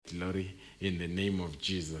glory in the name of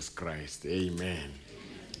Jesus Christ. Amen.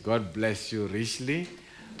 God bless you richly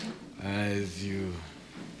as you,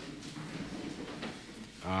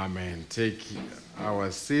 amen, take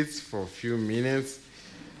our seats for a few minutes.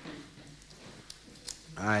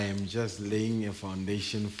 I am just laying a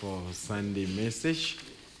foundation for Sunday message.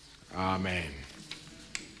 Amen.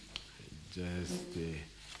 Just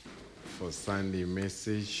for Sunday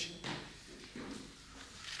message.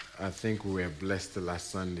 I think we were blessed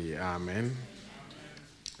last Sunday. Amen.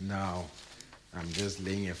 Now, I'm just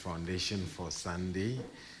laying a foundation for Sunday.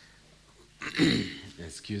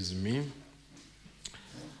 Excuse me.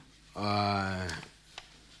 We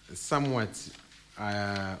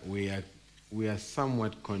are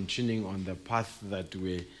somewhat continuing on the path that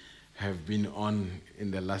we have been on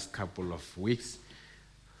in the last couple of weeks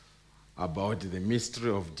about the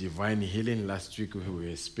mystery of divine healing. Last week we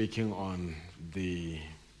were speaking on the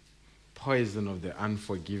poison of the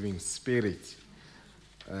unforgiving spirit.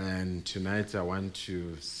 And tonight I want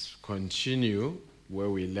to continue where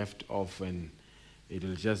we left off, and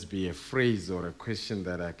it'll just be a phrase or a question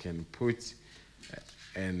that I can put,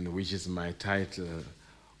 and which is my title,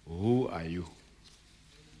 Who Are You?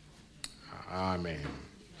 Amen.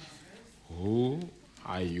 Who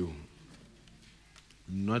are you?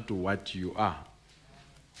 Not what you are.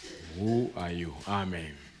 Who are you?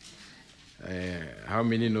 Amen. How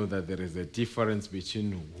many know that there is a difference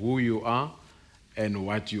between who you are and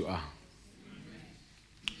what you are?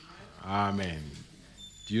 Amen.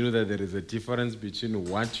 Do you know that there is a difference between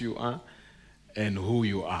what you are and who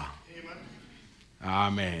you are?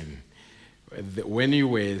 Amen. When you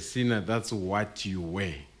were a sinner, that's what you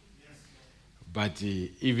were. But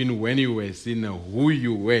even when you were a sinner, who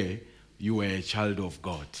you were a child of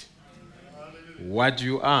God. What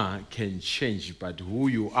you are can change, but who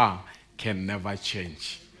you are can never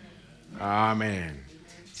change. Amen.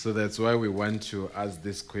 So that's why we want to ask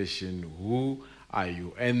this question, who are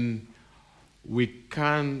you? And we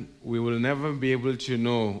will never be able to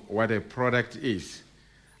know what a product is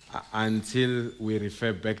until we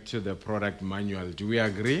refer back to the product manual. Do we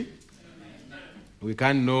agree? We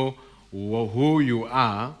can't know who you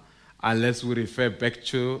are unless we refer back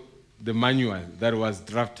to the manual that was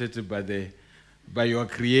drafted by your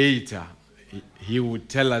creator. He would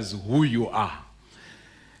tell us who you are.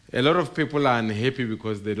 A lot of people are unhappy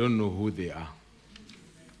because they don't know who they are.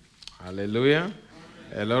 Hallelujah.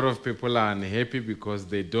 A lot of people are unhappy because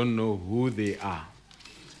they don't know who they are.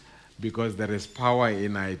 Because there is power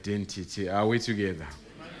in identity. Are we together?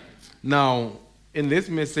 Now, in this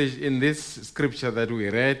message, in this scripture that we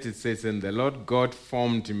read, it says, and the Lord God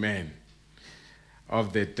formed man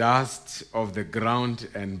of the dust of the ground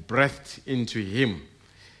and breathed into him,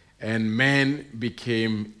 and man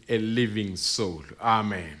became a living soul.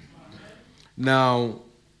 Amen. Now,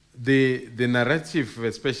 the narrative,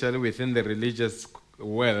 especially within the religious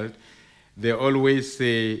world, they always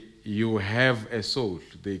say, you have a soul.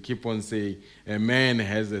 They keep on saying, a man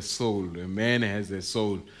has a soul, a man has a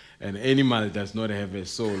soul. An animal does not have a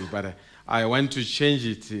soul. But I want to change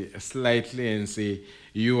it slightly and say,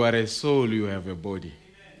 you are a soul, you have a body.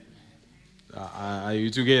 Are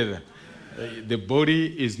you together? The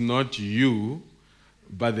body is not you,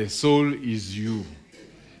 but the soul is you.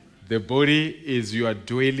 The body is your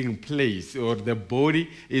dwelling place, or the body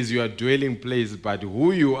is your dwelling place, but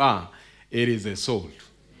who you are, it is a soul.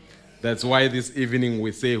 That's why this evening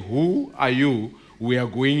we say, who are you? We are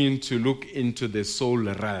going to look into the soul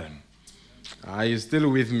realm. Are you still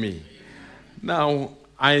with me? Now,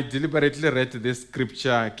 I deliberately read this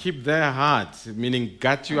scripture, keep their heart, meaning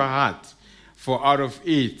guard your heart, for out of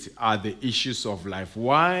it are the issues of life.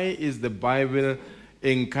 Why is the Bible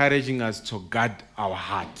encouraging us to guard our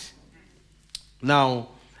heart? Now,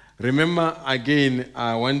 remember again,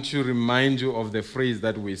 I want to remind you of the phrase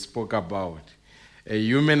that we spoke about. A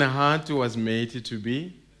human heart was made to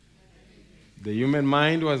be. The human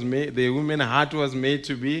mind was made, the human heart was made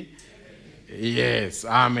to be. Yes,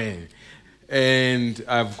 amen. And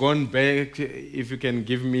I've gone back, if you can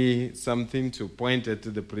give me something to point at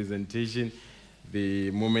the presentation,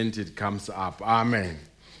 the moment it comes up. Amen.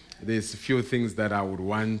 There's a few things that I would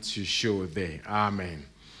want to show there. Amen.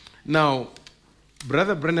 Now,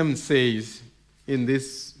 Brother Branham says in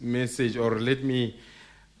this message, or let me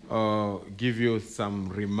give you some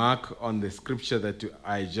remark on the scripture that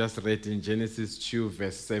I just read in Genesis 2,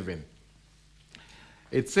 verse 7.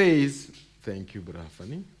 It says, thank you, Brother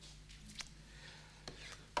Fanny.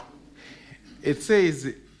 It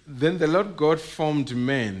says, then the Lord God formed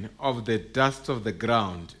man of the dust of the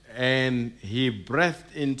ground, and he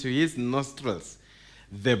breathed into his nostrils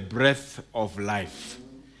the breath of life.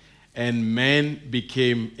 and man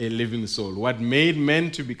became a living soul. What made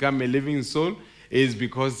man to become a living soul is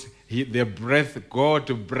because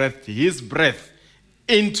God breathed his breath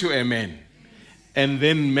into a man. And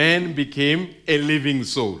then man became a living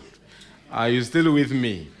soul. Are you still with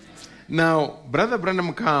me? Now, Brother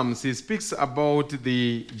Branham comes, he speaks about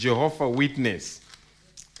the Jehovah Witness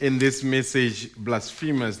in this message,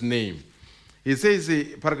 Blasphemous Name. He says,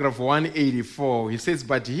 paragraph 184, he says,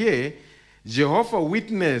 but here, Jehovah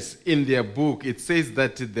Witness in their book, it says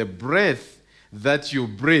that the breath that you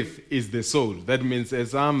breathe is the soul. That means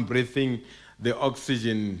as I'm breathing the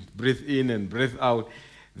oxygen, breathe in and breathe out,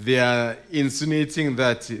 they are insinuating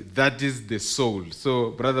that that is the soul.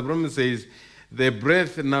 So Brother Branham says, the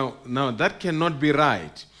breath, now that cannot be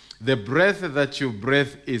right. The breath that you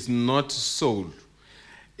breathe is not soul.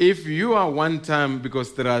 If you are one time,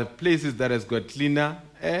 because there are places that has got cleaner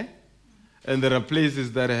air, and there are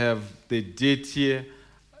places that have the dirtier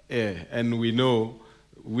air, and we know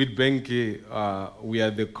Witbank, we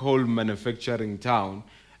are the coal manufacturing town,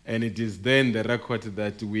 and it is then the record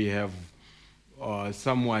that we have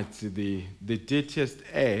somewhat the dirtiest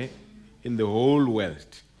air in the whole world.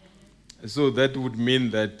 So that would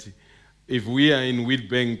mean that if we are in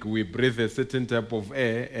Witbank, we breathe a certain type of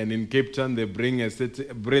air, and in Cape Town they breathe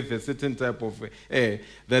a certain type of air,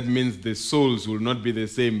 that means the souls will not be the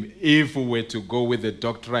same if we were to go with the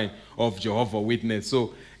doctrine of Jehovah's Witness.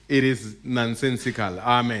 So it is nonsensical.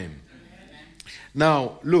 Amen.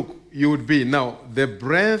 Now, look, now the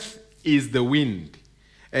breath is the wind,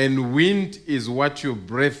 and wind is what you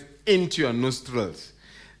breathe into your nostrils.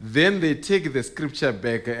 Then they take the scripture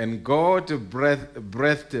back, and God breathed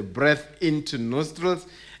breath into nostrils,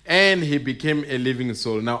 and he became a living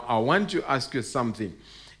soul. Now, I want to ask you something.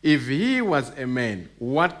 If he was a man,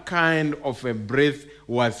 what kind of a breath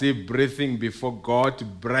was he breathing before God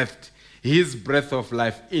breathed his breath of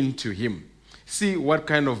life into him? See what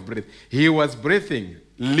kind of breath. He was breathing,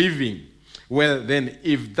 living. Well, then,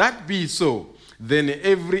 if that be so, then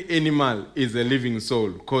every animal is a living soul,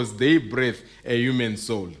 because they breathe a human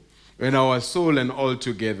soul. And our soul and all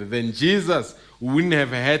together, then Jesus wouldn't have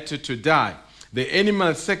had to die. The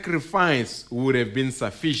animal sacrifice would have been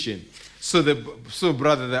sufficient. So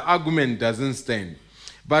brother, the argument doesn't stand.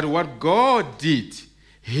 But what God did,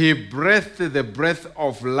 he breathed the breath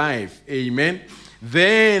of life. Amen.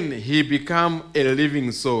 Then he became a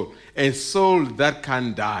living soul, a soul that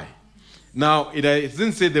can die. Now, it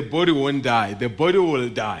doesn't say the body won't die. The body will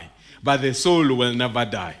die, but the soul will never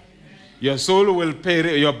die. Your soul will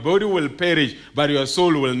perish, your body will perish, but your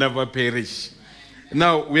soul will never perish.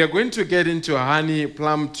 Now, we are going to get into honey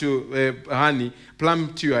plumb to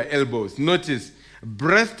your elbows. Notice,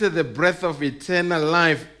 breathed the breath of eternal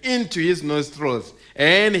life into his nostrils,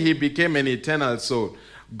 and he became an eternal soul.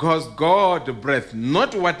 Because God breathed,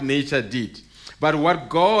 not what nature did, but what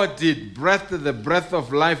God did, breathed the breath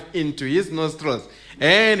of life into his nostrils,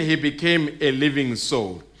 and he became a living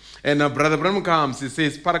soul. And now Brother Branham comes, he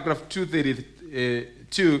says, paragraph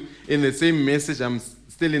 232 in the same message, I'm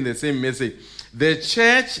still in the same message. The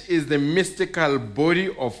church is the mystical body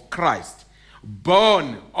of Christ,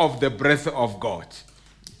 born of the breath of God.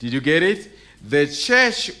 Did you get it? The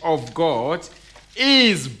church of God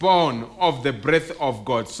is born of the breath of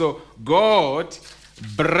God. So God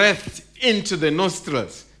breathed into the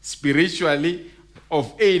nostrils, spiritually,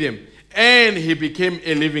 of Adam, and he became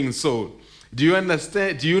a living soul. Do you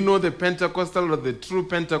understand? Do you know the Pentecostal or the true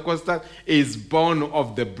Pentecostal is born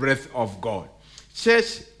of the breath of God?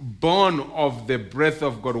 Church born of the breath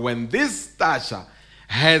of God. When this stature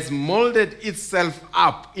has molded itself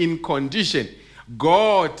up in condition,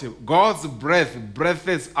 God's breath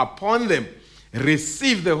is upon them.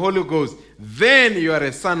 Receive the Holy Ghost. Then you are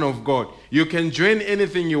a son of God. You can join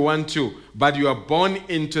anything you want to, but you are born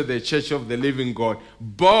into the church of the living God,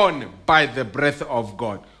 born by the breath of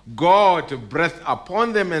God. God breathed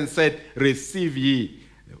upon them and said, receive ye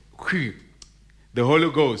the Holy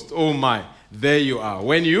Ghost. Oh my, there you are.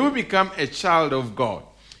 When you become a child of God,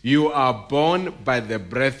 you are born by the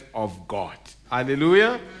breath of God.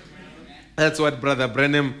 Hallelujah. That's what Brother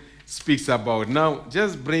Branham speaks about. Now,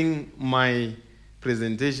 just bring my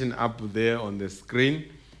presentation up there on the screen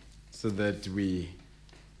so that we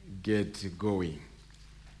get going.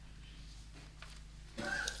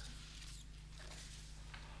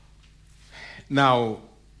 Now,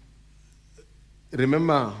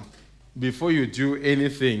 remember, before you do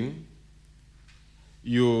anything,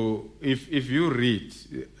 if you read,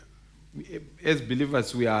 as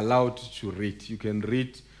believers, we are allowed to read. You can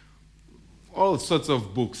read all sorts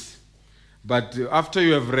of books. But after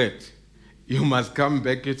you have read, you must come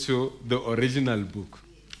back to the original book.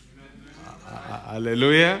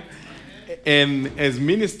 Hallelujah. And as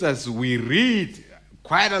ministers, we read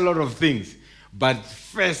quite a lot of things. But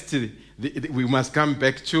first, we must come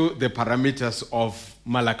back to the parameters of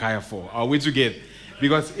Malachi 4. Are we together?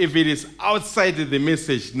 Because if it is outside the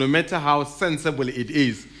message, no matter how sensible it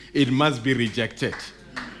is, it must be rejected.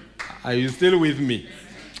 Are you still with me?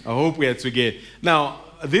 I hope we are together. Now,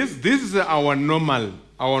 this is our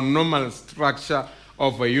normal structure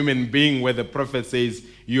of a human being, where the prophet says,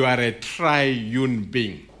 you are a triune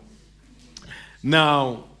being.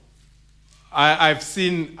 Now, I've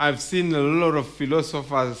seen a lot of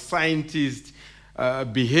philosophers, scientists,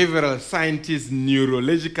 behavioral scientists,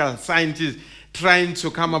 neurological scientists, trying to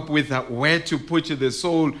come up with where to put the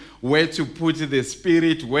soul, where to put the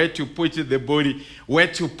spirit, where to put the body, where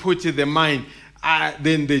to put the mind.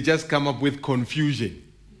 Then they just come up with confusion.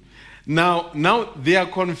 Now they are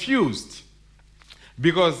confused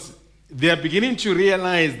because they are beginning to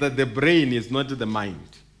realize that the brain is not the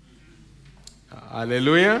mind.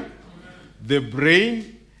 Hallelujah. The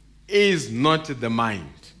brain is not the mind.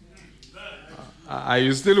 Are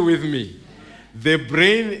you still with me? The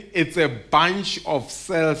brain, it's a bunch of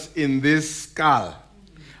cells in this skull,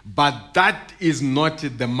 but that is not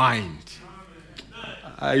the mind.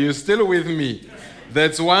 Are you still with me?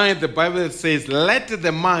 That's why the Bible says, let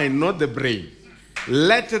the mind, not the brain,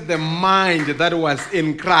 let the mind that was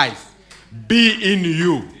in Christ be in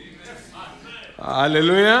you.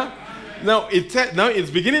 Hallelujah. Now it's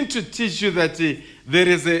beginning to teach you that there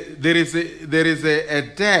is a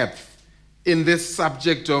depth in this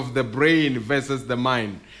subject of the brain versus the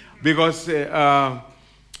mind, because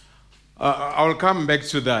I'll come back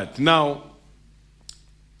to that. Now,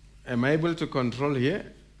 am I able to control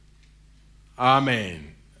here?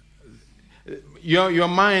 Amen. Your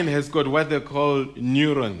mind has got what they call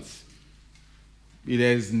neurons. It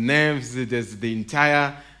has nerves. It has the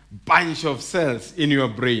entire bunch of cells in your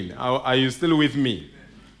brain. Are you still with me?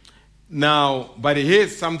 Now, but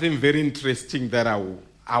here's something very interesting that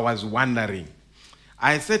I was wondering.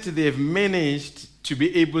 I said they've managed to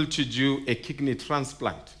be able to do a kidney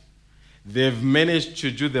transplant. They've managed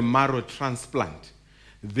to do the marrow transplant.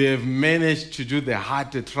 They've managed to do the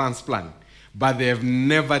heart transplant. But they have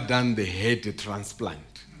never done the head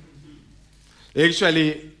transplant.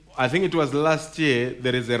 Actually, I think it was last year,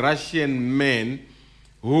 there is a Russian man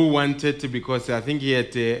who wanted to, because I think he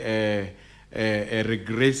had a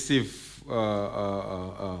regressive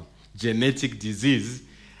genetic disease,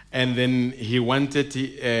 and then he wanted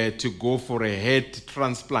to go for a head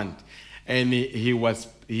transplant. And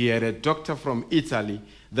he had a doctor from Italy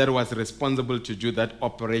that was responsible to do that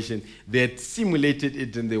operation. They had simulated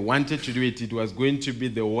it and they wanted to do it. It was going to be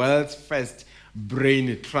the world's first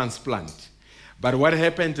brain transplant. But what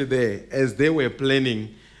happened there, as they were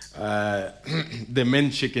planning, the man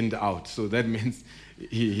chickened out. So that means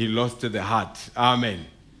he lost the heart. Amen.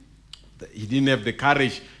 He didn't have the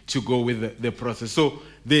courage to go with the process. So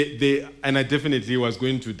and I definitely was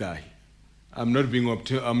going to die. I'm not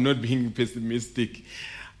being pessimistic.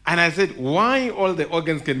 And I said, why all the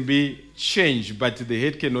organs can be changed, but the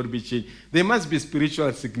head cannot be changed? There must be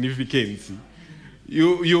spiritual significance.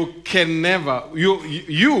 You can never,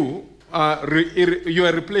 you are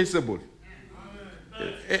replaceable.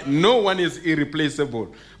 No one is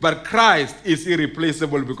irreplaceable. But Christ is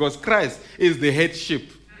irreplaceable because Christ is the headship.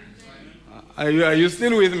 Are you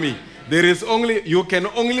still with me? You can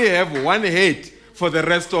only have one head for the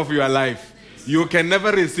rest of your life. You can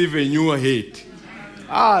never receive a new head.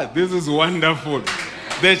 This is wonderful.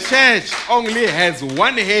 The church only has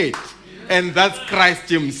one head, and that's Christ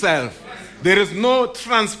himself. There is no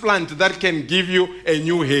transplant that can give you a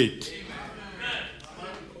new head.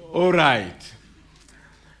 All right.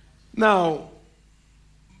 Now,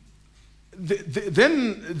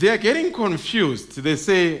 then they are getting confused. They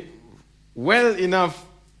say, well enough,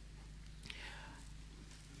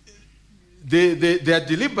 they are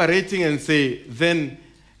deliberating and say, then,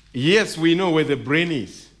 yes, we know where the brain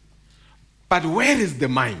is. But where is the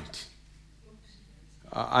mind?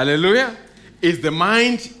 Hallelujah. Is the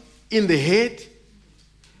mind in the head?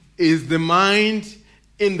 Is the mind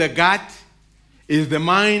in the gut? Is the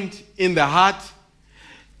mind in the heart?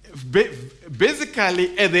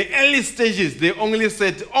 Basically, at the early stages, they only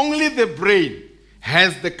said only the brain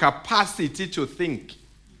has the capacity to think.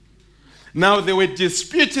 Now, they were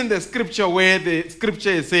disputing the scripture where the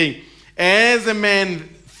scripture is saying, as a man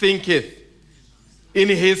thinketh in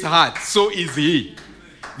his heart, so is he.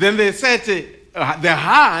 Then they said the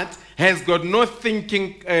heart has got no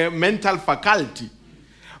thinking mental faculty.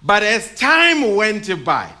 But as time went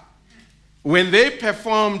by, when they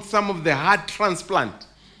performed some of the heart transplant,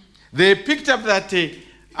 they picked up that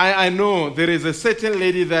I know there is a certain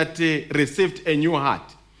lady that received a new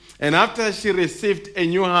heart. And after she received a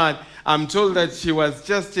new heart, I'm told that she was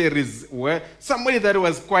just somebody that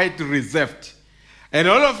was quite reserved. And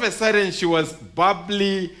all of a sudden, she was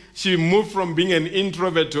bubbly. She moved from being an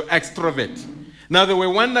introvert to extrovert. Now, they were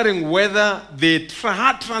wondering whether the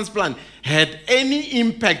heart transplant had any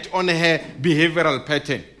impact on her behavioral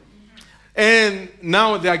pattern. And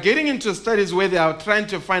now they are getting into studies where they are trying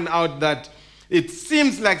to find out that it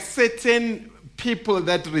seems like certain people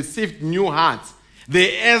that received new hearts,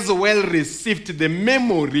 they as well received the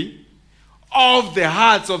memory of the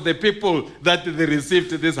hearts of the people that they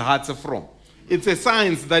received these hearts from. It's a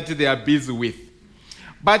science that they are busy with.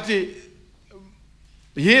 But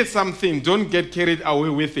here's something, don't get carried away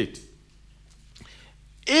with it.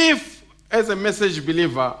 If, as a message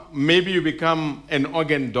believer, maybe you become an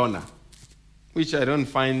organ donor, which I don't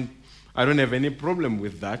have any problem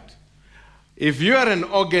with that. If you are an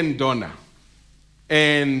organ donor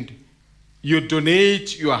and you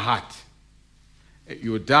donate your heart,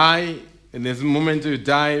 you die, and the moment you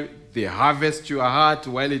die, they harvest your heart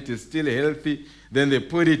while it is still healthy, then they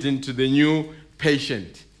put it into the new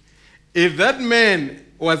patient. If that man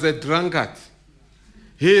was a drunkard,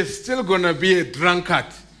 he is still going to be a drunkard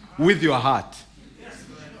with your heart.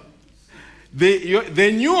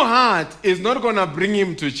 The new heart is not going to bring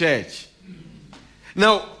him to church.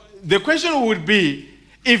 Now, the question would be,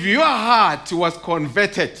 if your heart was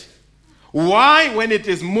converted, why, when it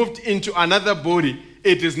is moved into another body,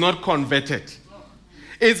 it is not converted?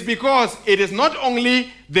 It's because it is not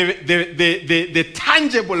only the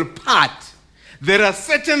tangible part. There are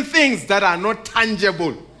certain things that are not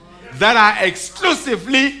tangible, that are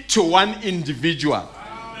exclusively to one individual.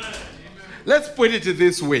 Let's put it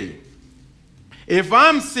this way. If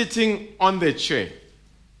I'm sitting on the chair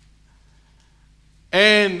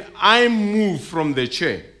and I move from the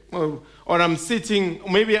chair, or I'm sitting,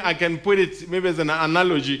 maybe I can put it maybe as an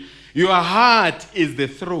analogy, your heart is the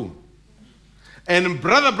throne. And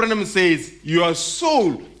Brother Branham says, your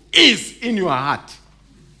soul is in your heart.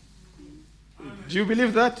 Do you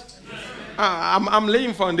believe that? I'm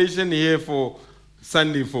laying foundation here for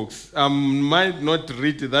Sunday folks. I might not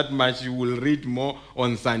read that much. You will read more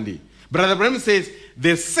on Sunday. Brother Branham says,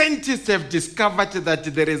 the scientists have discovered that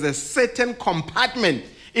there is a certain compartment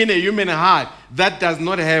in a human heart that does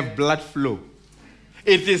not have blood flow.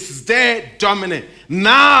 It is there dominant.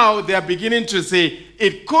 Now they are beginning to say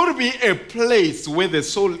it could be a place where the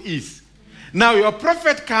soul is. Now your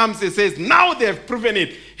prophet comes and says, now they have proven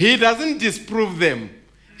it. He doesn't disprove them.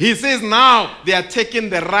 He says now they are taking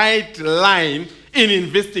the right line in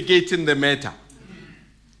investigating the matter.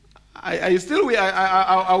 Are you still with?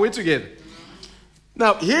 Are we together?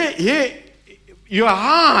 Now here, your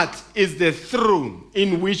heart is the throne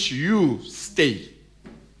in which you stay.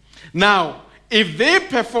 Now, if they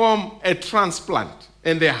perform a transplant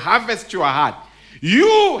and they harvest your heart,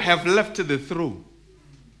 you have left the throne.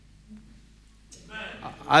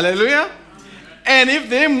 Hallelujah. And if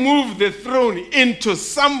they move the throne into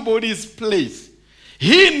somebody's place,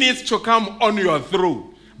 he needs to come on your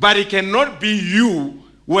throne. But it cannot be you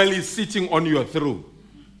while he's sitting on your throne.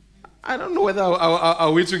 I don't know whether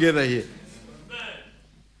are we together here.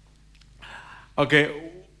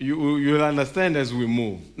 Okay, you'll understand as we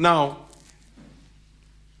move. Now,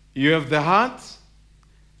 you have the heart,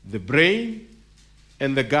 the brain,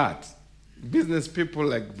 and the gut. Business people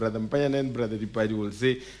like Brother Mpayan and Brother Dipadi will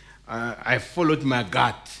say, I followed my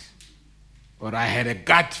gut, or I had a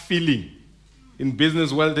gut feeling. In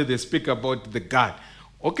business world, they speak about the gut.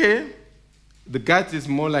 Okay, the gut is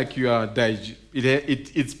more like your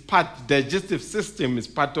it's part, digestive system is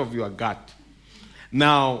part of your gut.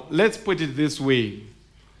 Now, let's put it this way.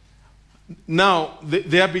 Now,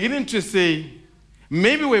 they are beginning to say,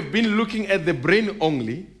 maybe we've been looking at the brain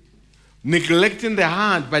only, neglecting the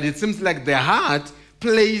heart, but it seems like the heart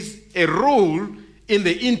plays a role in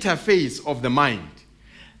the interface of the mind.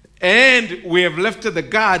 And we have left the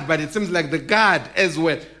gut, but it seems like the gut as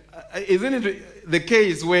well. Isn't it the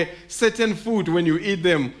case where certain food, when you eat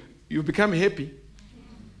them, you become happy?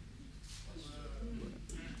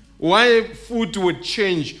 Why food would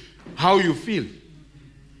change how you feel?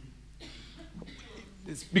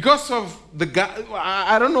 It's because of the gut.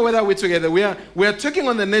 I don't know whether we're together. We are talking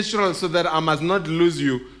on the natural so that I must not lose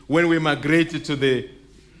you when we migrate to the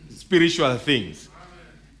spiritual things.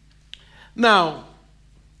 Now,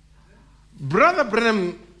 Brother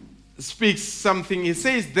Branham speaks something. He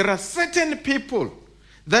says there are certain people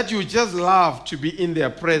that you just love to be in their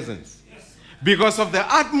presence because of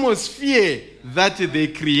the atmosphere that they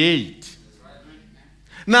create.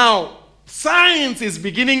 Now, science is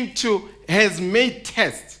beginning to has made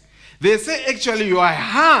tests. They say actually your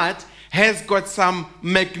heart has got some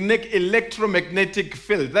electromagnetic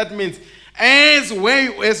field. That means as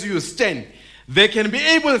you stand, they can be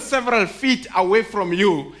able several feet away from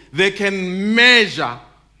you, they can measure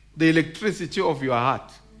the electricity of your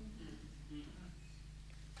heart.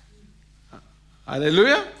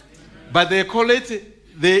 Hallelujah. Amen. But they call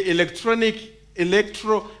it the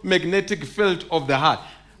electromagnetic field of the heart.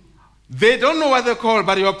 They don't know what they call,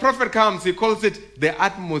 but your prophet comes, he calls it the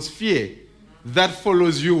atmosphere that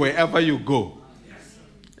follows you wherever you go.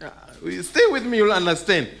 Stay with me, you'll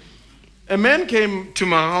understand. A man came to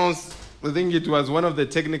my house, I think it was one of the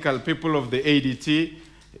technical people of the ADT.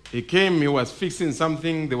 He came, he was fixing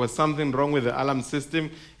something, there was something wrong with the alarm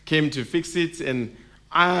system, came to fix it, and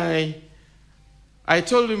I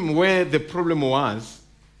told him where the problem was,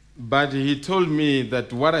 but he told me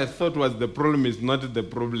that what I thought was the problem is not the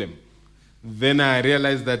problem. Then I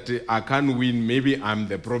realized that I can't win, maybe I'm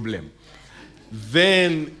the problem.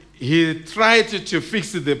 Then he tried to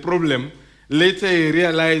fix the problem. Later he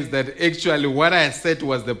realized that actually what I said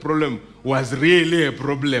was the problem was really a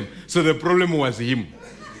problem. So the problem was him.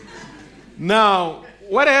 Now,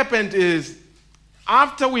 what happened is,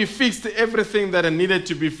 after we fixed everything that needed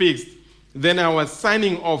to be fixed, then I was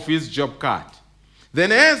signing off his job card.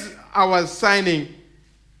 Then as I was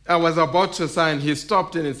about to sign, he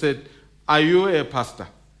stopped and he said, "Are you a pastor?"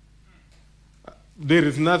 There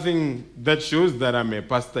is nothing that shows that I'm a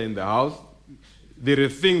pastor in the house. There are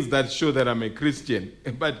things that show that I'm a Christian,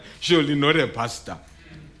 but surely not a pastor.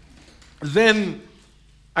 Then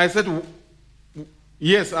I said,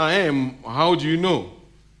 "Yes, I am. How do you know?"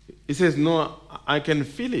 He says, "No, I can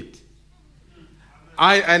feel it."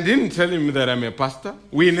 I didn't tell him that I'm a pastor.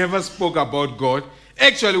 We never spoke about God.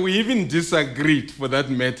 Actually, we even disagreed, for that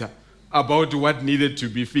matter, about what needed to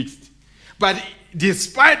be fixed. But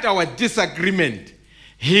despite our disagreement,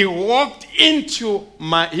 he walked into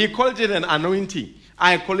he called it an anointing.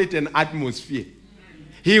 I call it an atmosphere.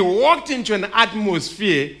 He walked into an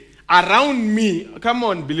atmosphere around me. Come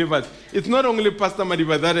on, believers. It's not only Pastor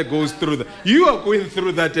Madiba that goes through that. You are going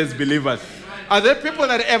through that as believers. Are there people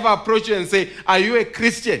that ever approach you and say, "Are you a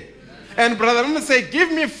Christian?" And Brother Mama say, "Give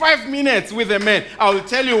me 5 minutes with a man. I will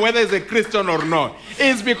tell you whether he's a Christian or not."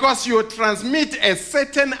 It's because you transmit a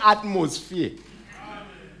certain atmosphere.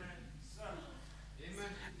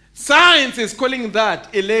 Science is calling that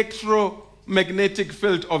electromagnetic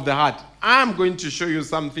field of the heart. I'm going to show you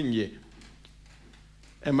something here.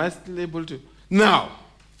 Am I still able to? Now,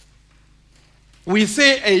 we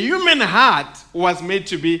say a human heart was made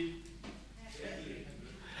to be.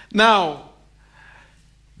 Now,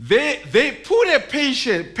 they put a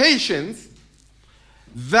patients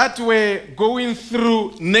that were going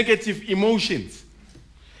through negative emotions,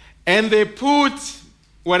 and they put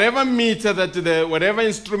whatever meter whatever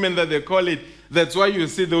instrument that they call it. That's why you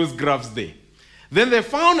see those graphs there. Then they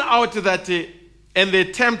found out that, and they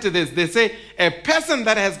tempted this. They say a person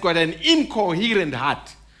that has got an incoherent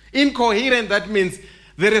heart. Incoherent, that means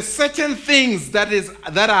there are certain things that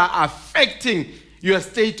are affecting your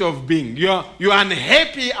state of being. You're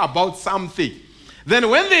unhappy about something. Then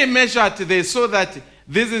when they measured, they saw that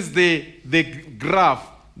this is the graph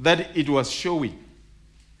that it was showing.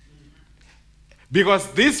 Because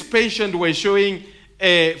this patient was showing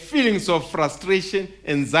feelings of frustration,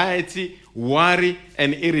 anxiety, worry,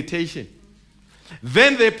 and irritation.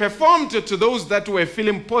 Then they performed to those that were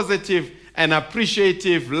feeling positive and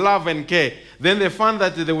appreciative, love and care. Then they found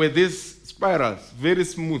that there were these spirals, very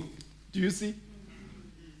smooth. Do you see?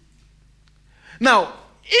 Now,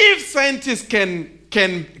 if scientists can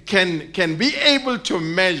be able to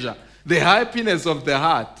measure the happiness of the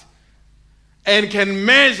heart and can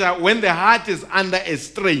measure when the heart is under a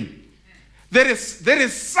strain, there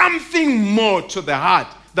is something more to the heart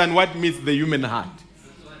than what meets the human heart.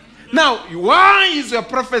 Now, why is your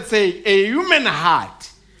prophet saying a human heart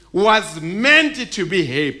was meant to be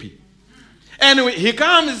happy? And he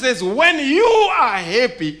comes and says, when you are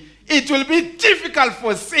happy, it will be difficult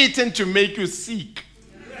for Satan to make you sick.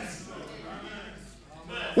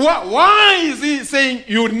 Why is he saying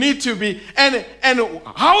you need to be? And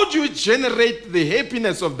how do you generate the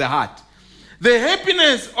happiness of the heart? The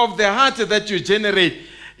happiness of the heart that you generate,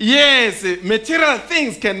 yes, material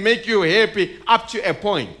things can make you happy up to a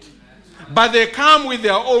point. But they come with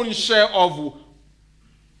their own share of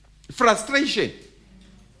frustration.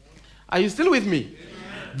 Are you still with me?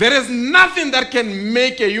 There is nothing that can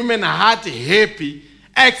make a human heart happy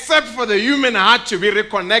except for the human heart to be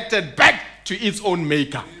reconnected back to its own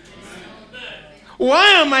maker. Why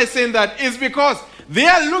am I saying that? It's because they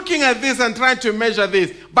are looking at this and trying to measure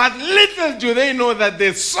this. But little do they know that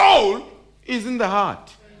the soul is in the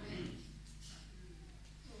heart.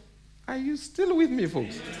 Are you still with me,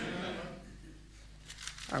 folks?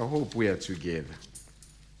 I hope we are together.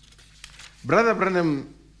 Brother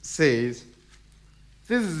Branham says,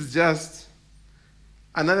 this is just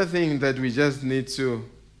another thing that we just need to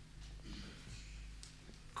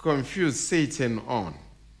confuse Satan on.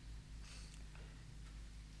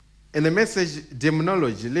 In the message,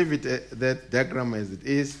 demonology, leave it that diagram as it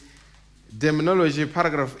is. Demonology,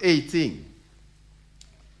 paragraph 18.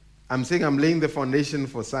 I'm saying I'm laying the foundation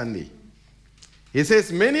for Sunday. He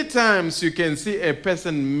says, many times you can see a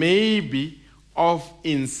person maybe of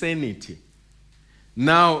insanity.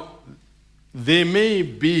 Now, they may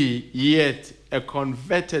be yet a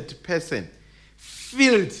converted person,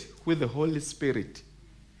 filled with the Holy Spirit,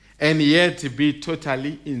 and yet be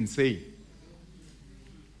totally insane.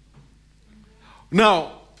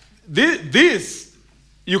 Now, this,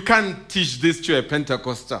 you can't teach this to a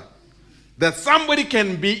Pentecostal. That somebody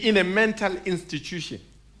can be in a mental institution,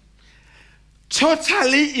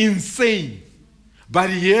 totally insane, but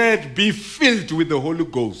yet be filled with the Holy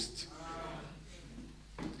Ghost.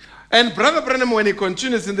 And Brother Branham, when he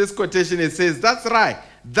continues in this quotation, he says, that's right.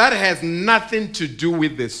 That has nothing to do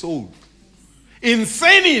with the soul.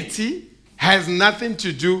 Insanity has nothing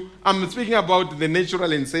to do, I'm speaking about the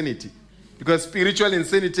natural insanity, because spiritual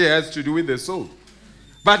insanity has to do with the soul.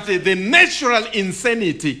 But the natural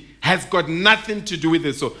insanity has got nothing to do with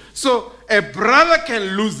the soul. So a brother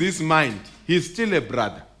can lose his mind. He's still a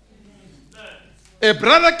brother. A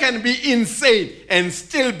brother can be insane and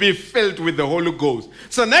still be filled with the Holy Ghost.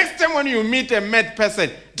 So next time when you meet a mad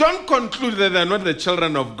person, don't conclude that they're not the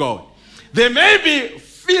children of God. They may be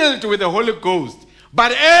filled with the Holy Ghost,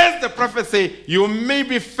 but as the prophet says, you may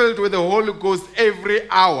be filled with the Holy Ghost every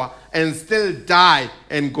hour and still die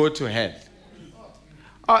and go to hell.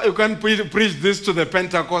 You can preach this to the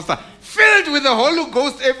Pentecostal. Filled with the Holy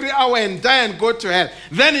Ghost every hour and die and go to hell.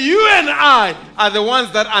 Then you and I are the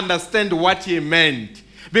ones that understand what he meant.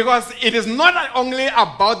 Because it is not only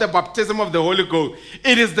about the baptism of the Holy Ghost.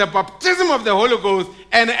 It is the baptism of the Holy Ghost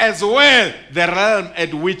and as well the realm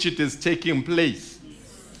at which it is taking place.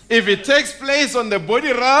 If it takes place on the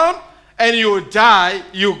body realm and you die,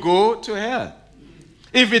 you go to hell.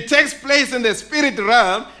 If it takes place in the spirit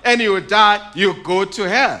realm and you die, you go to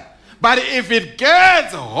hell. But if it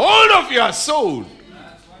gets hold of your soul,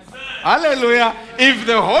 hallelujah, if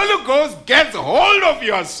the Holy Ghost gets hold of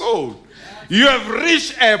your soul, you have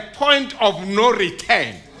reached a point of no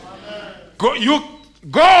return.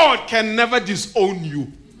 God can never disown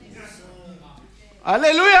you.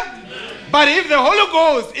 Hallelujah. But if the Holy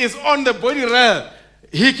Ghost is on the body realm,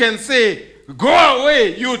 he can say, go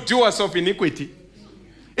away, you doers of iniquity.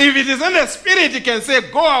 If it is in the spirit, he can say,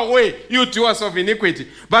 go away, you doers of iniquity.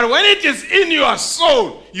 But when it is in your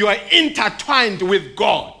soul, you are intertwined with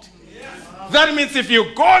God. That means if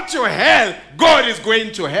you go to hell, God is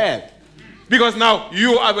going to hell. Because now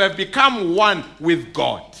you have become one with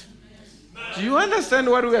God. Do you understand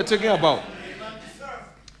what we are talking about?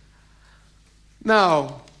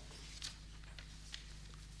 Now,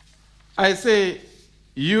 I say,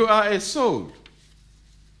 you are a soul.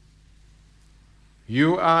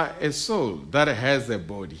 You are a soul that has a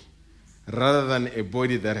body, rather than a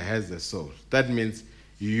body that has a soul. That means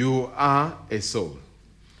you are a soul.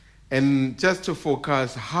 And just to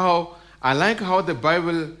focus, I like how the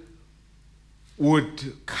Bible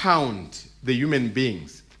would count the human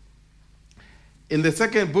beings. In the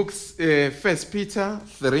second book, 1 Peter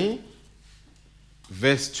 3,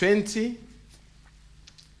 verse 20,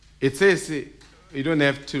 it says, you don't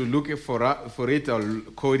have to look for it, I'll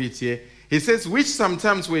quote it here. He says, which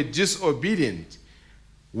sometimes were disobedient,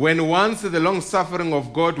 when once the long suffering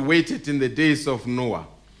of God waited in the days of Noah,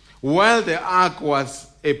 while the ark was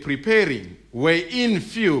a preparing, wherein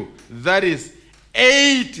few, that is,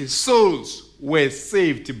 8 souls were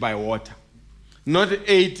saved by water. Not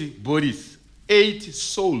 8 bodies, 8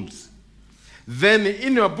 souls. Then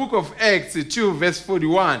in your book of Acts 2, verse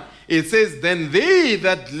 41, it says, then they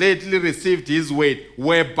that lately received his word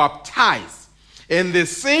were baptized. And the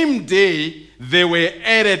same day they were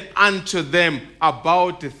added unto them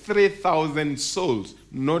about 3,000 souls,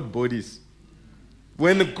 not bodies.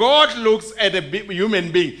 When God looks at a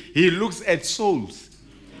human being, he looks at souls.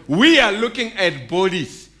 We are looking at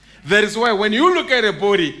bodies. That is why when you look at a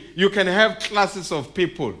body, you can have classes of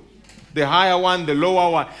people. The higher one, the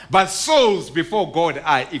lower one. But souls before God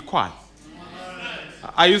are equal.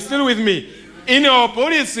 Are you still with me? In our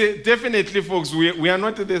bodies, definitely, folks, we are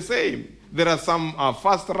not the same. There are some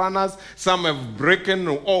fast runners, some have broken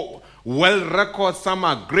well recorded, some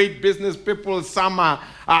are great business people, some are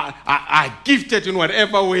gifted in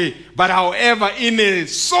whatever way. But however, in a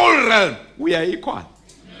soul realm, we are equal.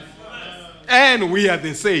 And we are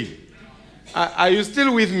the same. Are you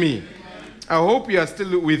still with me? I hope you are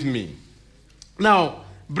still with me. Now,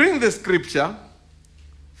 bring the scripture,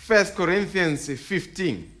 1 Corinthians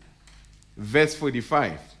 15, verse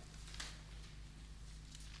 45.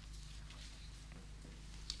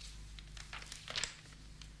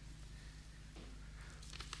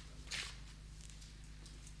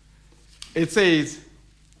 It says,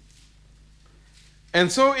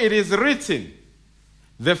 and so it is written,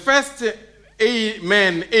 the first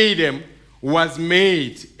man, Adam, was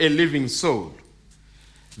made a living soul.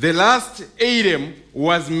 The last Adam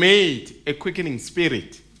was made a quickening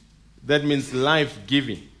spirit. That means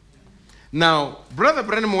life-giving. Now, Brother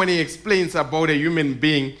Branham, when he explains about a human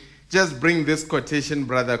being, just bring this quotation,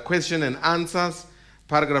 brother, question and answers,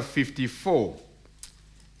 paragraph 54.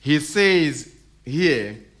 He says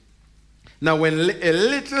here, now when a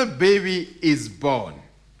little baby is born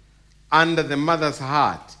under the mother's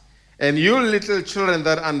heart, and you little children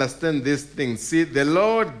that understand these things, see, the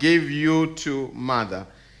Lord gave you to mother.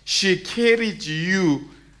 She carried you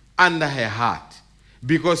under her heart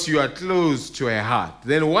because you are close to her heart.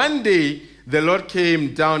 Then one day, the Lord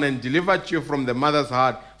came down and delivered you from the mother's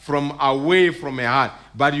heart, from away from her heart,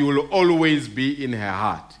 but you will always be in her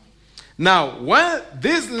heart. Now, while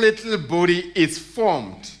this little body is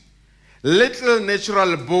formed, little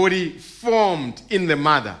natural body formed in the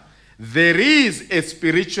mother, there is a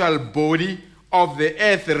spiritual body of the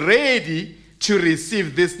earth ready to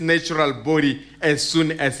receive this natural body as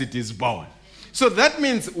soon as it is born. So that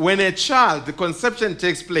means when a child, the conception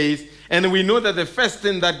takes place, and we know that the first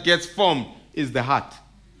thing that gets formed is the heart.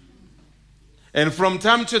 And from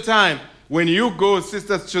time to time, when you go,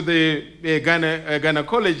 sisters, to the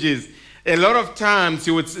gynecologists, a lot of times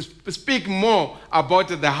you would speak more about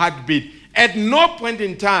the heartbeat. At no point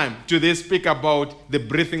in time do they speak about the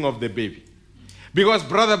breathing of the baby. Because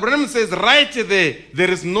Brother Branham says right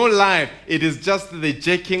there is no life. It is just the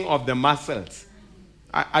jerking of the muscles.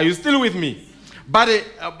 Are you still with me? But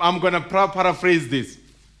I'm going to paraphrase this.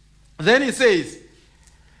 Then he says,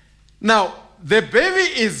 now the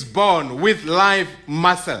baby is born with live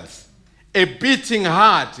muscles, a beating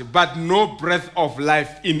heart, but no breath of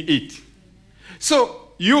life in it. So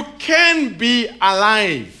you can be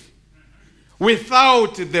alive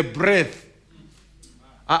without the breath.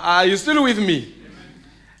 Are you still with me?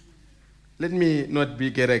 Let me not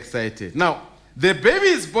get excited. Now, the baby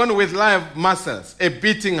is born with live muscles, a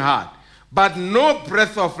beating heart, but no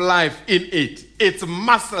breath of life in it. Its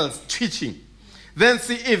muscles twitching. Then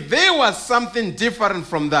see, if there was something different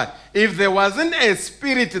from that, if there wasn't a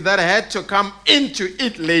spirit that had to come into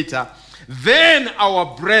it later, then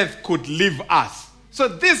our breath could leave us. So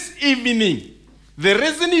this evening, the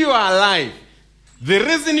reason you are alive, the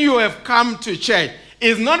reason you have come to church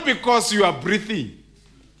is not because you are breathing.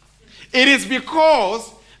 It is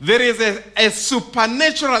because there is a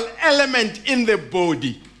supernatural element in the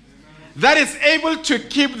body that is able to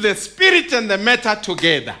keep the spirit and the matter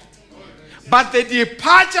together. But the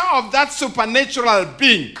departure of that supernatural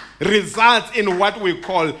being results in what we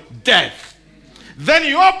call death. Then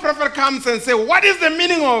your prophet comes and says, what is the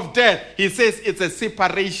meaning of death? He says it's a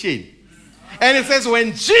separation. And it says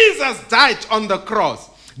when Jesus died on the cross,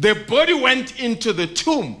 the body went into the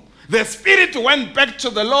tomb. The spirit went back to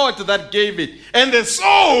the Lord that gave it. And the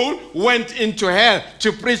soul went into hell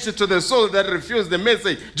to preach to the soul that refused the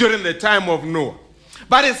message during the time of Noah.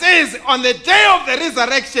 But it says on the day of the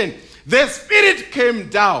resurrection, the spirit came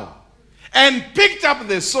down and picked up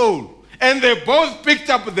the soul. And they both picked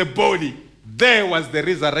up the body. There was the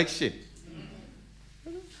resurrection.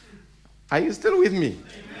 Are you still with me?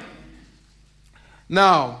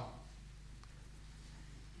 Now,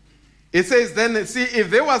 it says then, see, if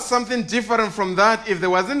there was something different from that, if there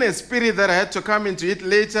wasn't a spirit that had to come into it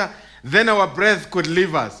later, then our breath could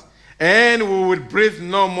leave us. And we would breathe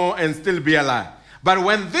no more and still be alive. But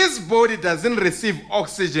when this body doesn't receive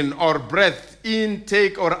oxygen or breath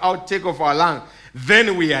intake or outtake of our lung,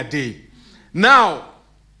 then we are dead. Now,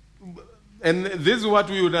 and this is what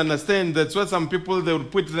we would understand. That's why some people, they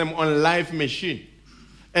would put them on life machine.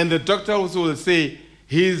 And the doctor also will say,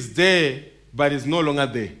 he's there, but he's no longer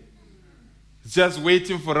there. It's just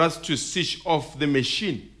waiting for us to switch off the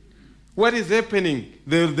machine. What is happening?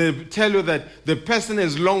 They tell you that the person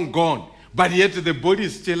is long gone, but yet the body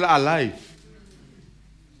is still alive.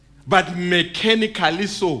 But mechanically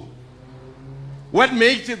so. What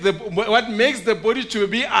makes the body to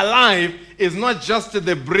be alive is not just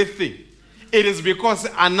the breathing. It is because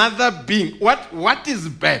another being. What is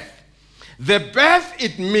birth? The birth,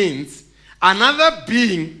 it means another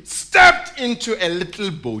being stepped into a little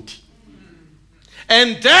body.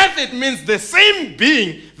 And death, it means the same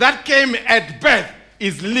being that came at birth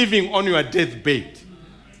is living on your deathbed.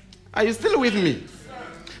 Are you still with me?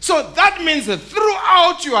 So that means that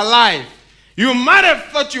throughout your life, you might have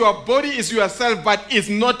thought your body is yourself, but it's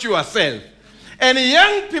not yourself. And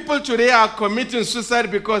young people today are committing suicide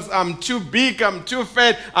because I'm too big, I'm too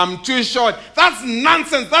fat, I'm too short. That's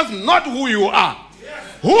nonsense. That's not who you are.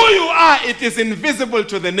 Who you are, it is invisible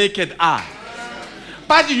to the naked eye.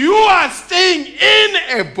 But you are staying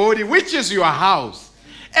in a body, which is your house.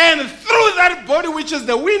 And through that body, which is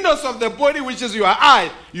the windows of the body, which is your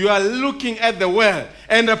eye, you are looking at the world.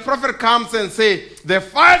 And the prophet comes and says, the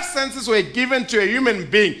 5 senses were given to a human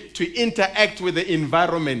being to interact with the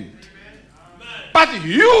environment. But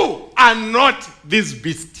you are not this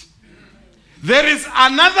beast. There is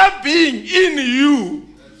another being in you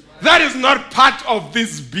that is not part of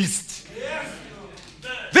this beast.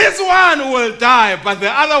 This one will die, but the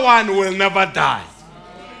other one will never die.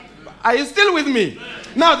 Are you still with me?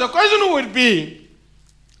 Now the question would be,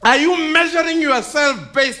 are you measuring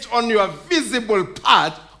yourself based on your visible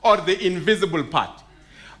part or the invisible part?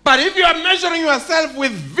 But if you are measuring yourself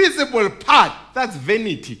with visible part, that's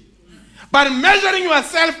vanity. But measuring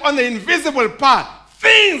yourself on the invisible part,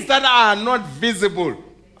 things that are not visible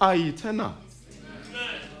are eternal.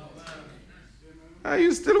 Are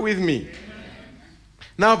you still with me?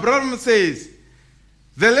 Now, Brother says,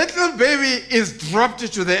 the little baby is dropped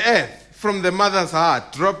to the earth from the mother's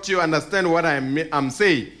heart. Dropped, you understand what I'm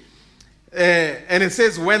saying? And it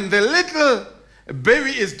says, when the little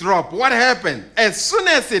baby is dropped, what happened? As soon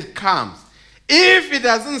as it comes, if it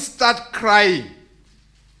doesn't start crying,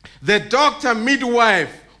 the doctor,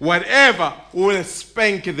 midwife, whatever, will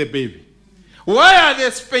spank the baby. Why are they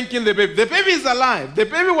spanking the baby? The baby is alive. The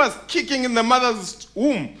baby was kicking in the mother's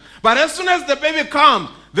womb. But as soon as the baby comes,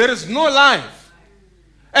 there is no life.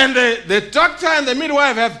 And the doctor and the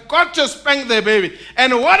midwife have got to spank the baby.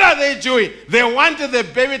 And what are they doing? They wanted the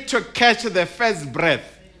baby to catch the first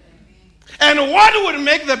breath. And what would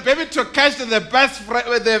make the baby to catch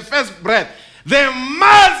the first breath? There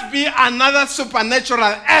must be another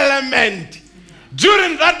supernatural element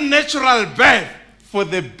during that natural birth for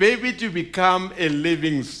the baby to become a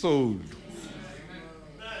living soul.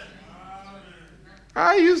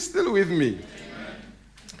 Are you still with me?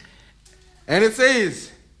 And it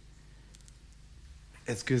says,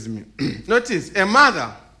 excuse me, notice, a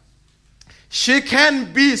mother, she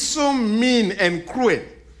can be so mean and cruel.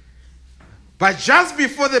 But just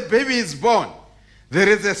before the baby is born, there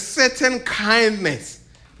is a certain kindness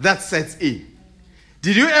that sets in.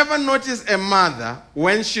 Did you ever notice a mother,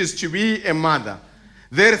 when she's to be a mother,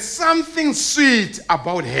 there is something sweet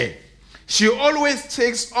about her. She always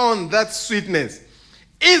takes on that sweetness.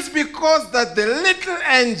 It's because that the little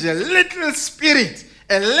angel, little spirit,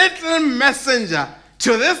 a little messenger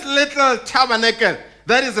to this little tabernacle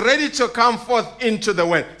that is ready to come forth into the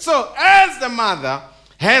world. So as the mother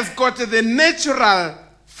has got the natural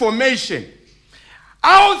formation,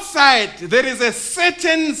 outside, there is a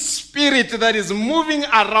certain spirit that is moving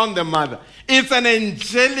around the mother. It's an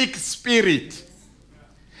angelic spirit.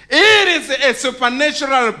 It is a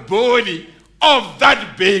supernatural body of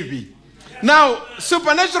that baby. Now,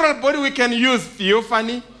 supernatural body, we can use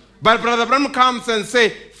theophany, but Brother Branham comes and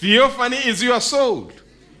says, theophany is your soul.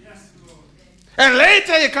 And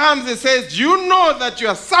later he comes and says, you know that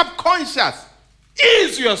your subconscious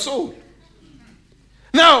is your soul.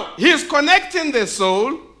 Now, he's connecting the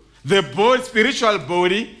soul, the body, spiritual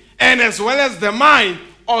body, and as well as the mind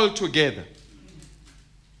all together.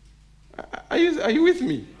 Are you with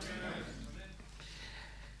me?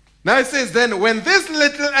 Now it says, then when this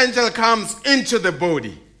little angel comes into the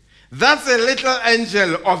body, that's a little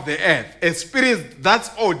angel of the earth, a spirit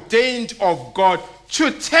that's ordained of God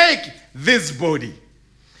to take this body.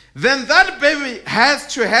 Then that baby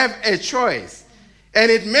has to have a choice,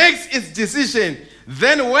 and it makes its decision.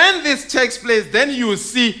 Then when this takes place, then you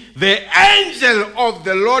see the angel of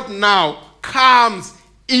the Lord now comes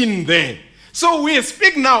in there. So we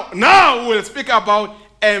speak now we'll speak about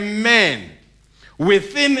a man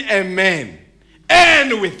within a man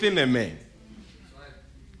and within a man.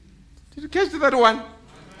 Did you catch that one?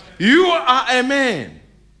 You are a man,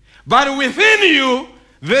 but within you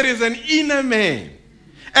there is an inner man.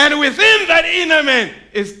 And within that inner man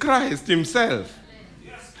is Christ himself.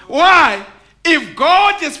 Why? If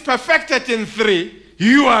God is perfected in 3,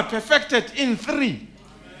 you are perfected in 3.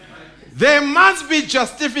 There must be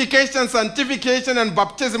justification, sanctification, and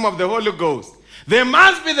baptism of the Holy Ghost. There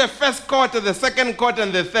must be the first court, the second court,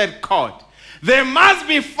 and the third court. There must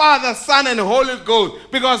be Father, Son, and Holy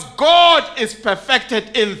Ghost, because God is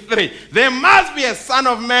perfected in three. There must be a Son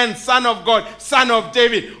of Man, Son of God, Son of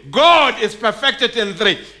David. God is perfected in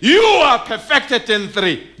three. You are perfected in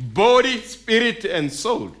three: body, spirit, and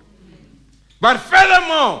soul. But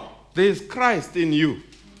furthermore, there is Christ in you.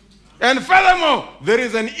 And furthermore, there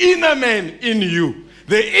is an inner man in you.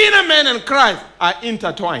 The inner man and Christ are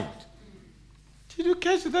intertwined. Did you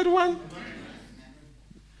catch that one?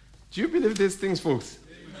 Do you believe these things, folks?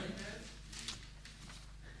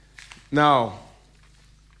 Now,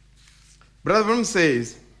 Brother Branham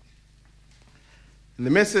says, in the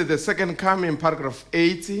message, the second coming, paragraph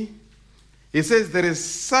 80, he says there is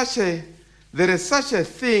such a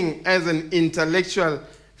thing as an intellectual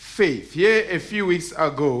faith. Here a few weeks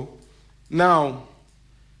ago, now,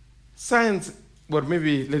 science, well,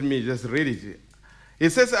 maybe let me just read it.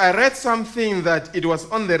 It says, I read something that it was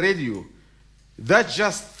on the radio that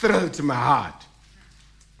just thrilled my heart.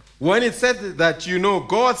 When it said that,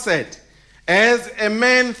 God said, as a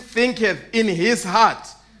man thinketh in his heart,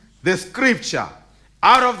 the scripture,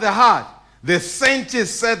 out of the heart, the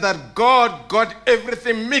scientists said that God got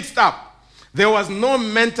everything mixed up. There was no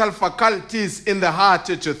mental faculties in the heart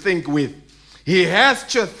to think with. He has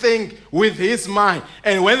to think with his mind.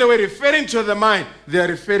 And when they were referring to the mind, they are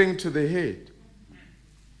referring to the head.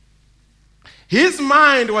 His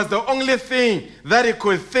mind was the only thing that he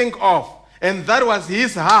could think of, and that was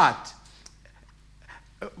his heart.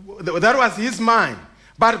 That was his mind.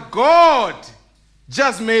 But God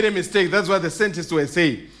just made a mistake. That's what the scientists were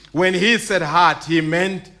saying. When he said heart, he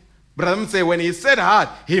meant, Brother say, when he said heart,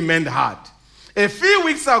 he meant heart. A few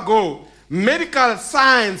weeks ago, medical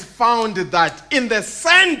science found that in the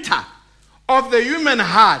center of the human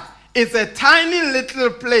heart is a tiny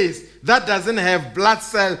little place that doesn't have blood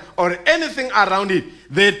cell or anything around it.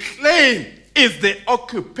 They claim is the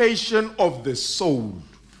occupation of the soul.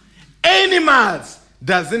 Animals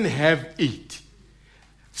doesn't have it.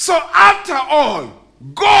 So after all,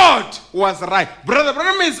 God was right. Brother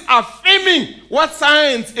Branham is affirming what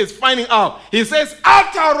science is finding out. He says,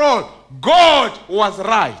 after all, God was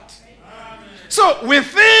right. Amen. So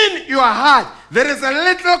within your heart, there is a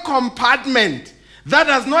little compartment that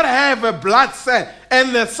does not have a blood cell.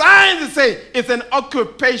 And the science say it's an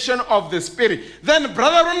occupation of the spirit. Then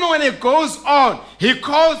Brother Branham, when he goes on, he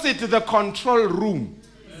calls it the control room.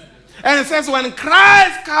 And it says when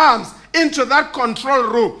Christ comes into that control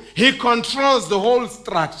room, he controls the whole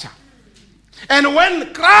structure. And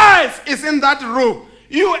when Christ is in that room,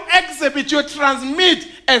 you exhibit, you transmit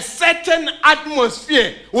a certain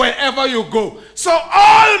atmosphere wherever you go. So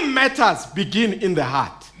all matters begin in the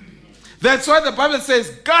heart. That's why the Bible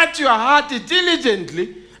says, guard your heart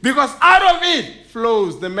diligently, because out of it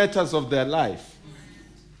flows the matters of their life.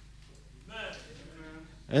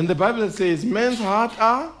 And the Bible says, men's heart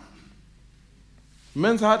are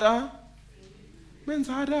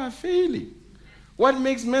failing. What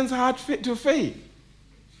makes men's heart to fail?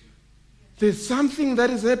 There's something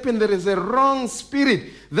that is happening. There is a wrong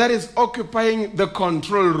spirit that is occupying the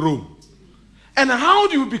control room. And how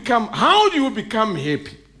do you become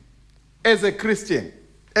happy as a Christian?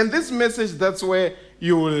 And this message, that's where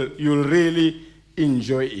you'll really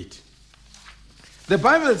enjoy it. The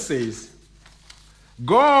Bible says,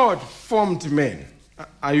 God formed man.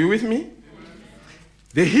 Are you with me?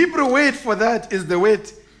 The Hebrew word for that is the word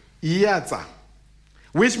yatsa,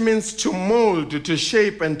 which means to mold, to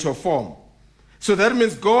shape, and to form. So that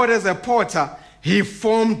means God, as a potter, he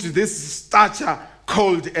formed this stature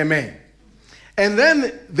called a man. And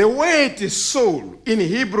then the word soul in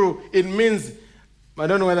Hebrew, it means, I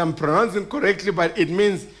don't know whether I'm pronouncing correctly, but it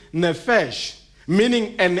means nefesh,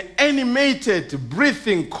 meaning an animated,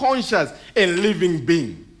 breathing, conscious, and living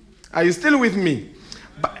being. Are you still with me?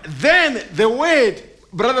 But then the word,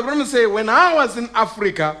 Brother Branham said, when I was in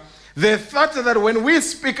Africa, they thought that when we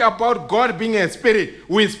speak about God being a spirit,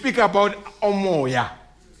 we speak about omoya.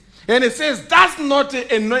 And it says that's not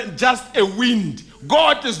just a wind.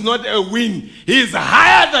 God is not a wind. He is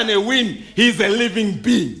higher than a wind. He is a living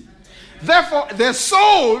being. Therefore, the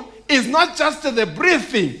soul is not just the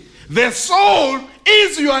breathing. The soul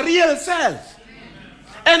is your real self.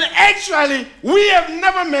 And actually, we have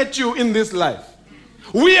never met you in this life.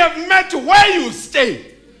 We have met where you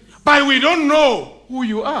stay, but we don't know who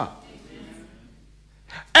you are.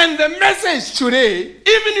 And the message today,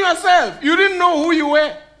 even yourself, you didn't know who you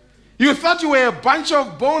were. You thought you were a bunch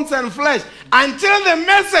of bones and flesh until the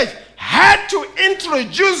message had to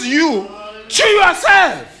introduce you to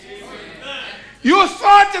yourself. You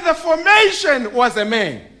thought the formation was a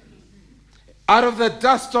man. Out of the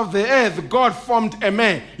dust of the earth, God formed a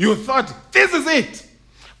man. You thought, this is it.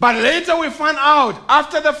 But later we find out,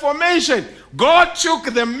 after the formation, God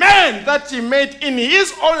took the man that he made in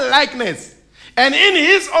his own likeness and in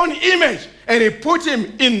his own image, and he put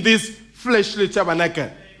him in this fleshly tabernacle.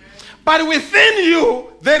 Amen. But within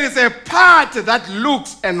you, there is a part that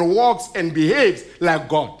looks and walks and behaves like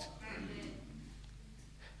God.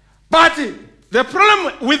 But the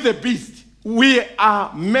problem with the beast, we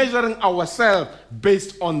are measuring ourselves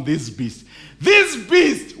based on this beast. This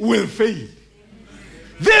beast will fail.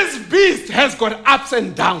 This beast has got ups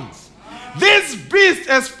and downs. This beast,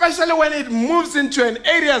 especially when it moves into an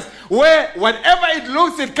area where whatever it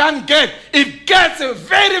looks it can't get, it gets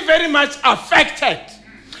very, very much affected.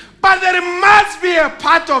 But there must be a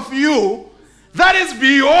part of you that is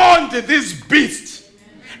beyond this beast.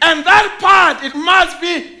 And that part, it must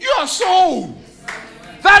be your soul.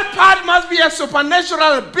 That part must be a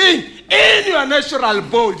supernatural being in your natural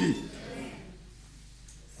body.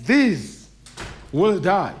 This will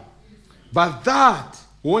die, but that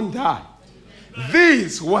won't die.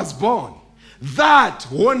 This was born. That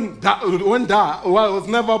won't die, was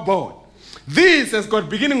never born. This has got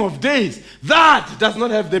beginning of days. That does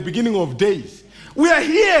not have the beginning of days. We are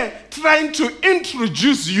here trying to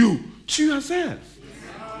introduce you to yourself.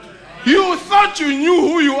 You thought you knew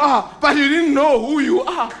who you are, but you didn't know who you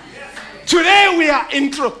are. Today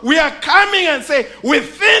we are coming and say,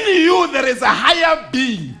 within you there is a higher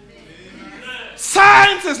being.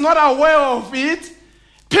 Science is not aware of it.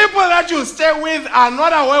 People that you stay with are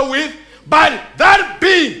not aware with, but that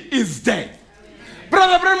being is dead.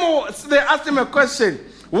 Brother Bremo, they asked him a question.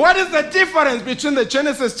 What is the difference between the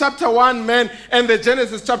Genesis chapter 1 man and the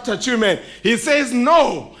Genesis chapter 2 man? He says,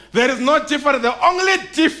 no, there is no difference. The only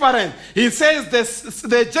difference, he says,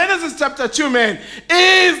 the Genesis chapter 2 man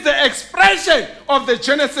is the expression of the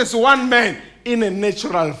Genesis 1 man in a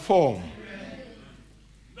natural form.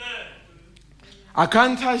 I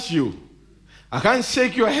can't touch you. I can't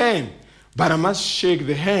shake your hand, but I must shake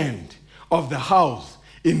the hand of the house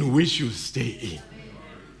in which you stay in.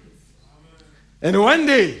 And one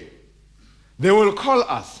day, they will call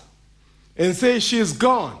us and say, she's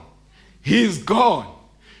gone. He's gone.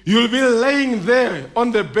 You'll be laying there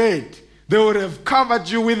on the bed. They would have covered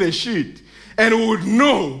you with a sheet and would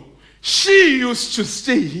know she used to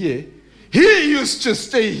stay here. He used to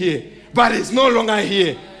stay here, but he's no longer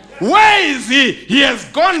here. Where is he? He has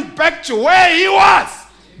gone back to where he was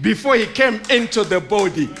before he came into the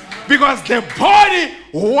body. Because the body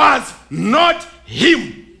was not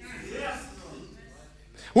him.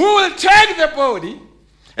 We will take the body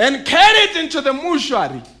and carry it into the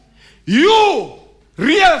mortuary. You,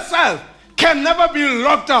 real self, can never be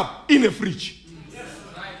locked up in a fridge.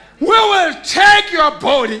 We will take your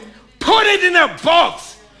body, put it in a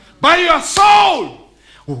box, but your soul,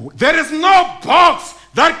 there is no box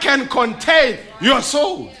that can contain your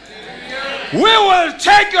soul. We will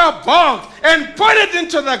take your box and put it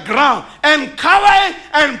into the ground and cover it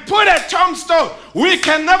and put a tombstone. We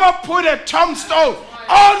can never put a tombstone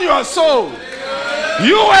on your soul.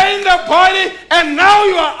 You were in the body and now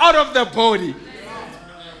you are out of the body.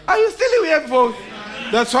 Are you still here, folks?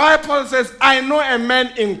 That's why Paul says, I know a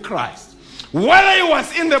man in Christ. Whether he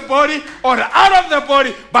was in the body or out of the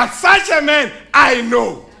body, but such a man I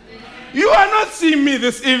know. You are not seeing me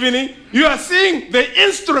this evening. You are seeing the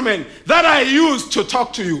instrument that I use to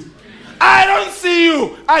talk to you. I don't see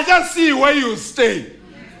you. I just see where you stay.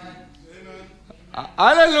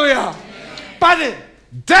 Hallelujah. But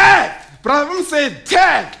death, Brother said,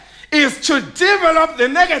 death is to develop the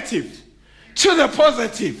negative to the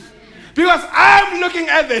positive. Because I'm looking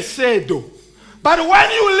at the shadow. But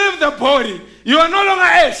when you leave the body, you are no longer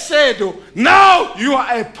a shadow. Now you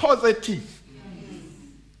are a positive.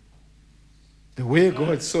 The way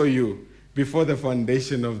God saw you before the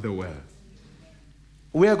foundation of the world.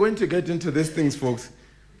 We are going to get into these things, folks,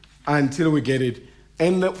 until we get it.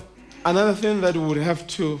 And another thing that we would have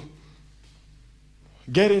to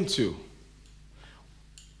get into,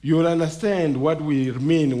 you will understand what we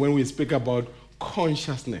mean when we speak about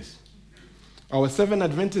consciousness. Our Seventh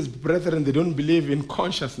Adventist brethren, they don't believe in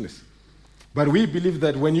consciousness. But we believe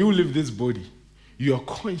that when you leave this body, you are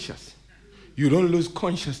conscious. You don't lose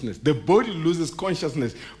consciousness. The body loses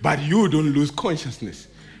consciousness, but you don't lose consciousness.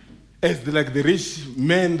 It's like the rich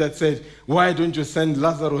man that said, why don't you send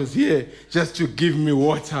Lazarus here just to give me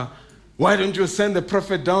water? Why don't you send the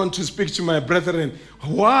prophet down to speak to my brethren?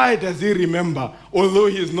 Why does he remember, although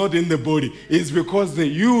he is not in the body? It's because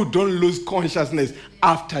you don't lose consciousness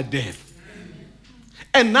after death.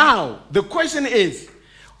 And now, the question is,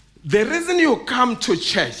 the reason you come to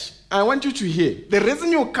church, I want you to hear, the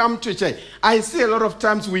reason you come to church, I see a lot of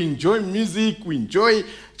times we enjoy music, we enjoy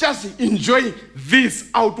just enjoying this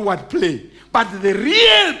outward play. But the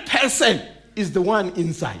real person is the one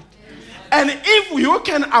inside. And if you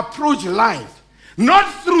can approach life,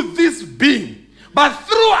 not through this being, but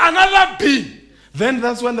through another being, then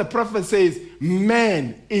that's when the prophet says,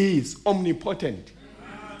 man is omnipotent.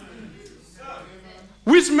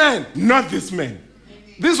 Which man? Not this man.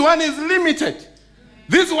 This one is limited.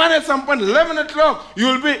 This one at some point, 11 o'clock, you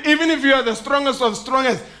will be, even if you are the strongest of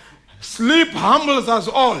strongest, sleep humbles us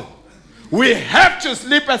all. We have to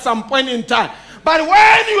sleep at some point in time. But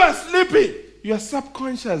when you are sleeping, your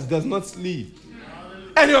subconscious does not sleep.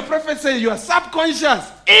 And your prophet says your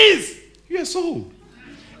subconscious is your soul.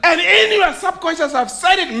 And in your subconscious, I've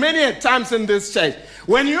said it many times in this church,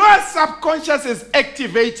 when your subconscious is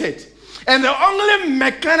activated, and the only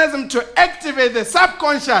mechanism to activate the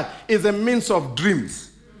subconscious is a means of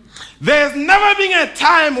dreams. There's never been a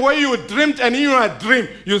time where you dreamed and in your dream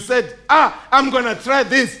you said, I'm going to try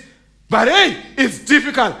this. But hey, it's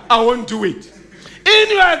difficult. I won't do it. In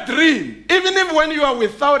your dream, even if when you are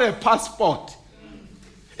without a passport,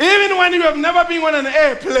 even when you have never been on an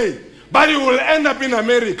airplane, but you will end up in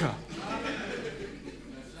America.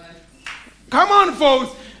 Come on,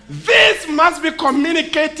 folks. This must be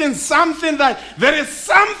communicating something, that there is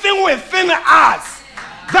something within us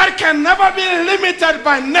that can never be limited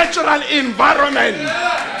by natural environment.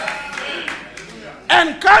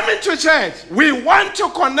 And coming to church, we want to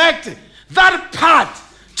connect that part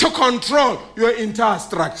to control your entire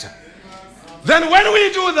structure. Then when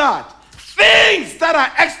we do that, things that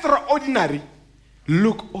are extraordinary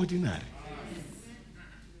look ordinary.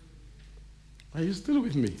 Are you still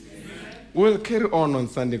with me? We'll carry on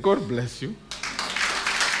Sunday. God bless you.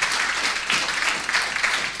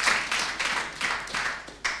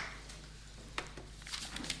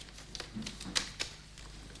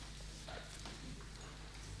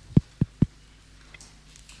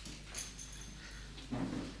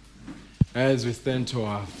 As we stand to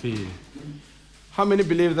our feet, how many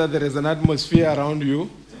believe that there is an atmosphere around you?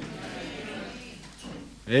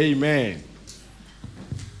 Amen.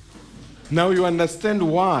 Now you understand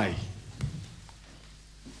why.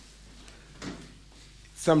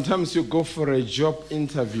 Sometimes you go for a job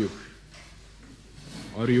interview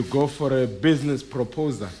or you go for a business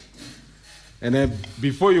proposal, and then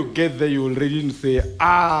before you get there, you will already say,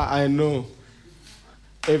 I know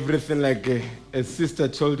everything. Like a sister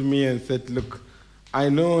told me and said, look, I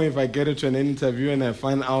know if I get into an interview and I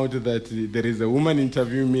find out that there is a woman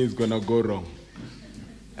interviewing me, it's going to go wrong.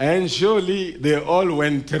 And surely they all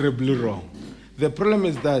went terribly wrong. The problem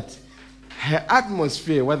is that her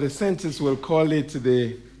atmosphere, what the scientists will call it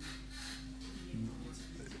the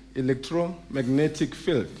electromagnetic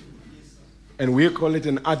field, and we call it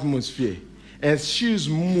an atmosphere, as she's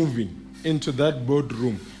moving into that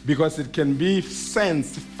boardroom, because it can be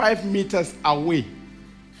sensed 5 meters away,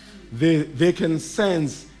 they can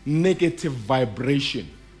sense negative vibration.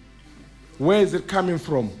 Where is it coming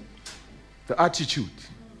from? The attitude.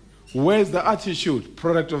 Where is the attitude?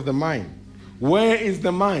 Product of the mind. Where is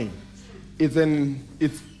the mind? It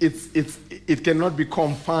cannot be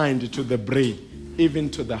confined to the brain, even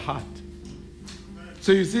to the heart.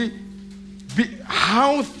 So you see,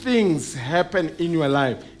 how things happen in your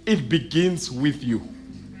life, it begins with you.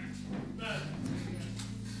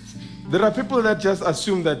 There are people that just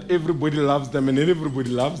assume that everybody loves them and everybody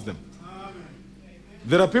loves them.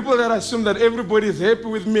 There are people that assume that everybody is happy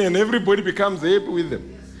with me and everybody becomes happy with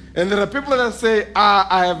them. And there are people that say,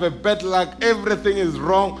 I have a bad luck, everything is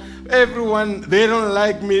wrong, everyone, they don't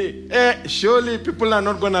like me. Surely people are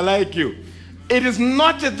not going to like you. It is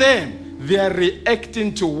not them. They are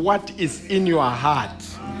reacting to what is in your heart.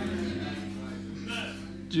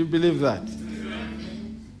 Do you believe that?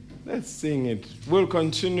 Let's sing it. We'll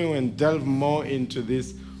continue and delve more into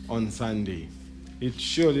this on Sunday. It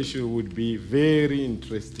surely would be very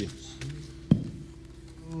interesting.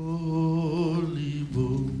 Holy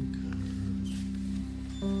Book.